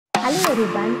Hello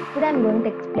everyone, today I'm going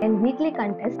to explain weekly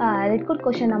contest Leetcode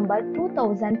question number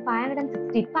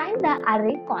 2560. Find the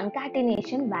array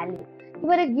concatenation value. You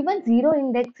are given 0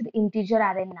 indexed integer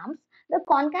array nums. The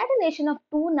concatenation of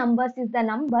two numbers is the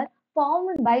number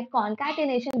formed by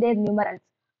concatenation their numerals.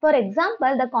 For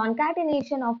example, the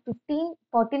concatenation of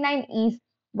 1549 is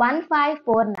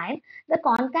 1549. The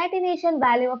concatenation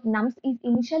value of nums is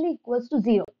initially equals to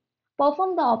 0.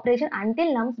 Perform the operation until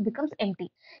nums becomes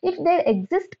empty. If there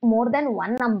exists more than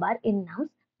one number in nums,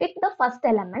 pick the first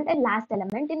element and last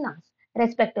element in nums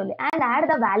respectively and add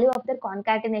the value of their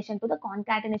concatenation to the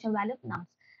concatenation value of nums.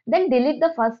 Then delete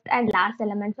the first and last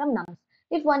element from nums.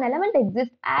 If one element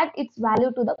exists, add its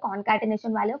value to the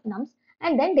concatenation value of nums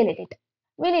and then delete it.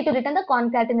 We need to return the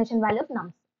concatenation value of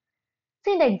nums.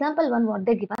 See in the example 1 what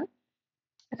they given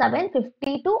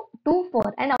 752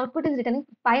 24 and output is returning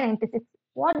 596.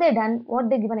 What they done, what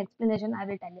they given explanation, I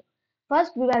will tell you.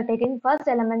 First, we are taking first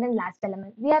element and last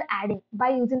element. We are adding by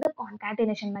using the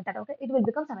concatenation method. Okay, it will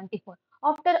become 74.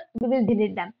 After we will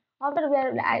delete them. After we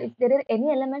are, if there are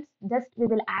any elements, just we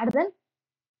will add them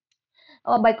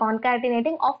by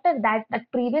concatenating. After that, the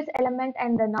previous element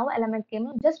and the now element came.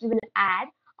 Just we will add,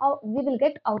 or we will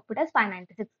get output as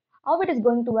 596. How it is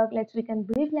going to work? We can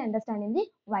briefly understand in the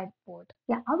whiteboard.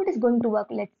 Yeah, how it is going to work?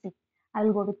 Let's see. I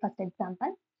will go with first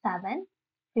example 7,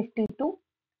 52,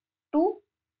 2,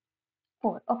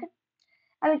 4. Okay.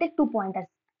 I will take two pointers.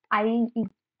 I is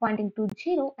pointing to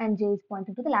 0 and j is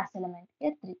pointing to the last element.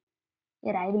 Here 3.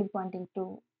 Here I will be pointing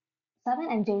to 7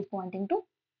 and j is pointing to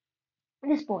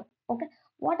this 4. Okay.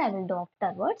 What I will do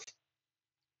afterwards,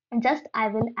 just I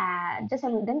will add,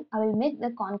 then I will make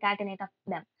the concatenate of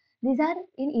them. These are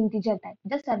in integer type.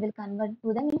 Just I will convert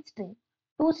to them in string.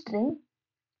 To string,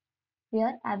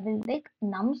 here I will take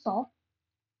nums of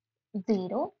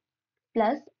 0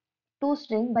 plus to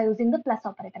string by using the plus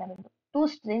operator. I will do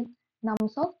to string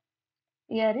nums of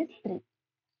here is 3.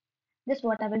 Just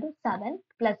what I will do 7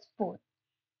 plus 4.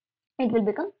 It will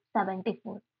become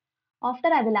 74.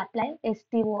 After I will apply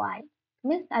stoi,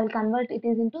 means I will convert it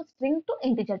is into string to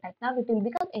integer type. Now it will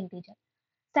become integer.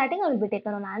 Starting I will be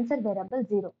taken on answer variable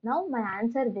 0. Now my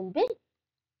answer will be,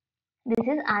 this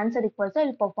is answer equals, so I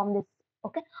will perform this.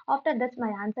 Okay. After that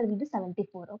my answer will be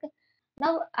 74. Okay.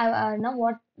 Now now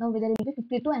what? Now there will be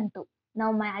 52 and 2.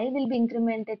 Now my I will be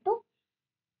incremented to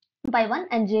by 1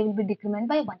 and j will be decremented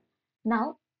by 1.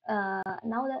 Now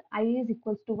now the I is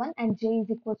equals to 1 and j is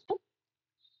equals to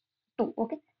 2.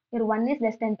 Okay. Here 1 is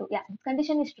less than 2. Yeah, this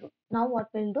condition is true. Now what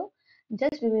we'll do?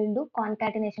 Just we will do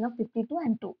concatenation of 52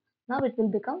 and 2. Now it will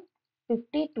become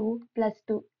 52 plus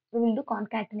 2. We will do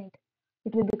concatenate.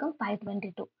 It will become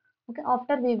 522. Okay.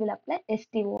 After we will apply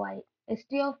stoi.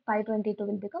 St of 522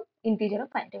 will become integer of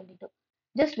 522.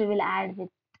 Just we will add with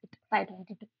it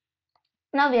 522.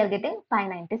 Now we are getting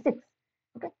 596.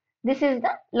 Okay. This is the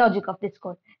logic of this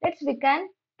code. We can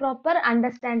proper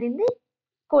understand in the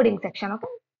coding section. Okay.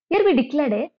 Here we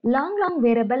declared a long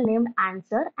variable named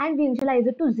answer and we initialize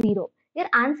it to 0. Here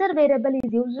answer variable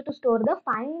is used to store the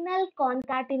final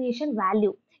concatenation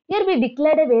value. Here we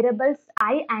declared a variables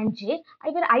I and j,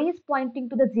 where I is pointing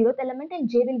to the 0th element and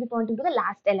j will be pointing to the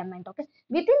last element. Okay.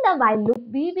 Within the while loop,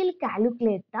 we will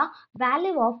calculate the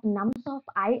value of nums of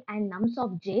I and nums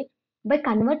of j by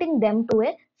converting them to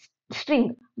a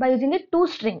string by using a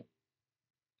toString.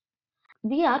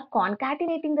 We are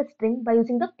concatenating the string by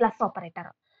using the plus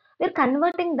operator. We are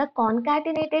converting the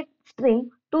concatenated string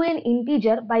to an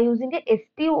integer by using a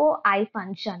stoi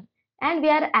function, and we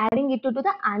are adding it to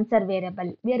the answer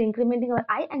variable. We are incrementing our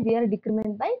I and we are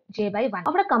decrementing by j by 1.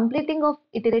 After completing of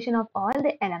iteration of all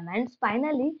the elements,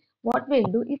 finally what we'll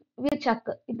do, if we check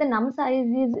if the num size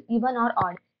is even or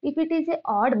odd. If it is a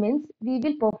odd means we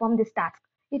will perform this task.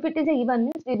 If it is a even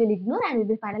means we will ignore and we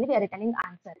will finally be returning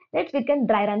answer. We can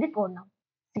dry run the code now.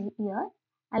 See here,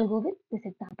 I'll go with this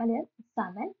example here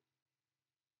 7,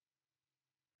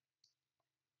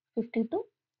 52,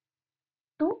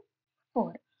 2,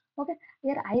 4. Okay,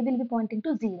 here I will be pointing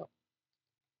to 0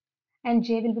 and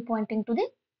j will be pointing to the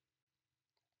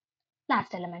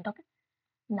last element. Okay,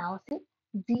 now see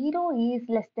 0 is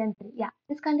less than 3. Yeah,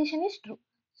 this condition is true.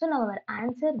 So now our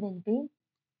answer will be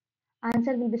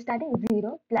starting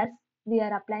 0 plus we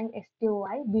are applying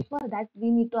stoi. Before that we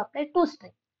need to apply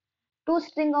toString.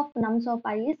 ToString of nums of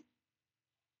I is,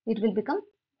 it will become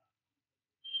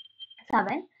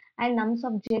 7 and nums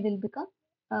of j will become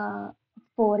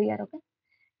 4 here. Okay,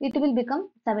 it will become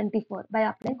 74 by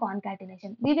applying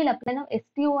concatenation. We will apply now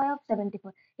stoi of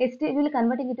 74. We will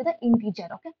converting it to the integer.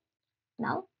 Okay,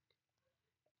 now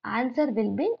answer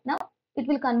will be, now it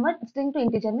will convert string to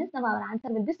integer means now our answer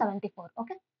will be 74.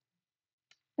 Okay,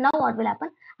 Now what will happen?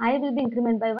 I will be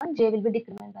increment by 1, j will be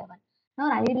decrement by 1.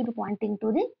 Now I will be pointing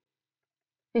to the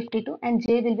 52 and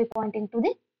j will be pointing to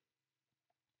the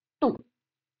 2.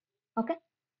 Okay.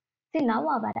 See, now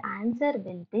our answer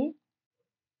will be,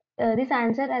 this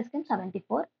answer has been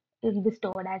 74. It will be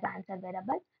stored as answer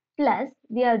variable. Plus,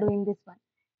 we are doing this one.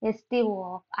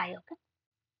 STO of I. Okay.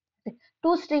 See,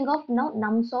 two string of now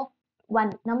nums of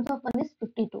 1. Nums of 1 is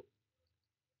 52.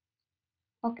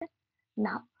 Okay.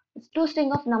 Now, it's two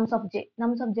string of nums of j.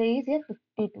 Nums of j is here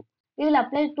 52. We will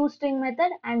apply two string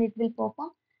method and it will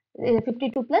perform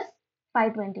 52 plus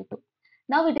 522.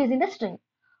 Now it is in the string.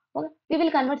 Okay. We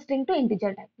will convert string to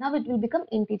integer type. Now it will become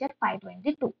integer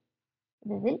 522.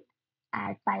 We will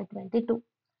add 522.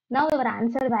 Now our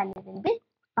answer value will be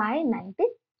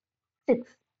 596.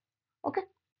 Okay.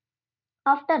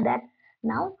 After that,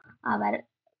 now our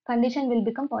condition will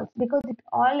become false because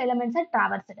all elements are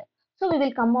traversed. So we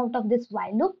will come out of this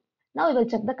while loop. Now we will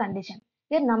check the condition.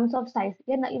 Here nums of size.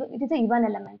 Here it is a even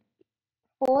element.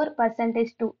 4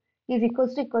 percentage 2 is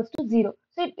equals to 0.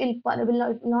 So it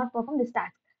will not perform this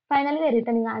task. Finally, we are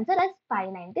returning answer as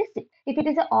 596. If it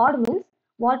is a odd means,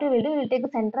 what we will do, we will take the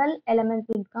central element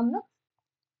will come. No?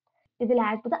 We will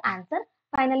add to the answer.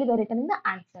 Finally, we are returning the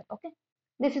answer. Okay.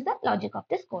 This is the logic of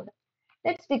this code.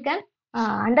 Let's we can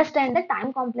understand the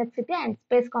time complexity and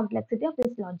space complexity of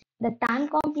this logic. The time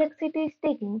complexity is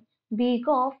taking big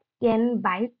of n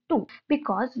by 2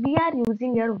 because we are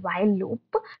using your while loop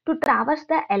to traverse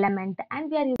the element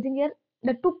and we are using here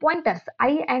the two pointers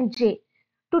I and j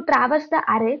to traverse the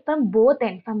array from both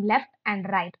ends, from left and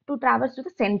right, to traverse to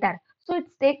the center. So it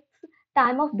takes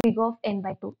time of big of n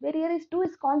by 2 where here is 2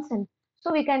 is constant.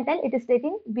 So we can tell it is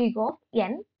taking big of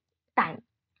n time.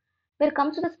 When it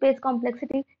comes to the space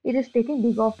complexity, it is taking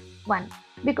big of 1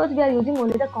 because we are using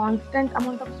only the constant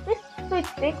amount of space. So it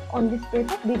takes only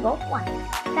space of big of 1.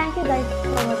 Thank you guys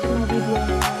for watching my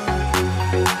video.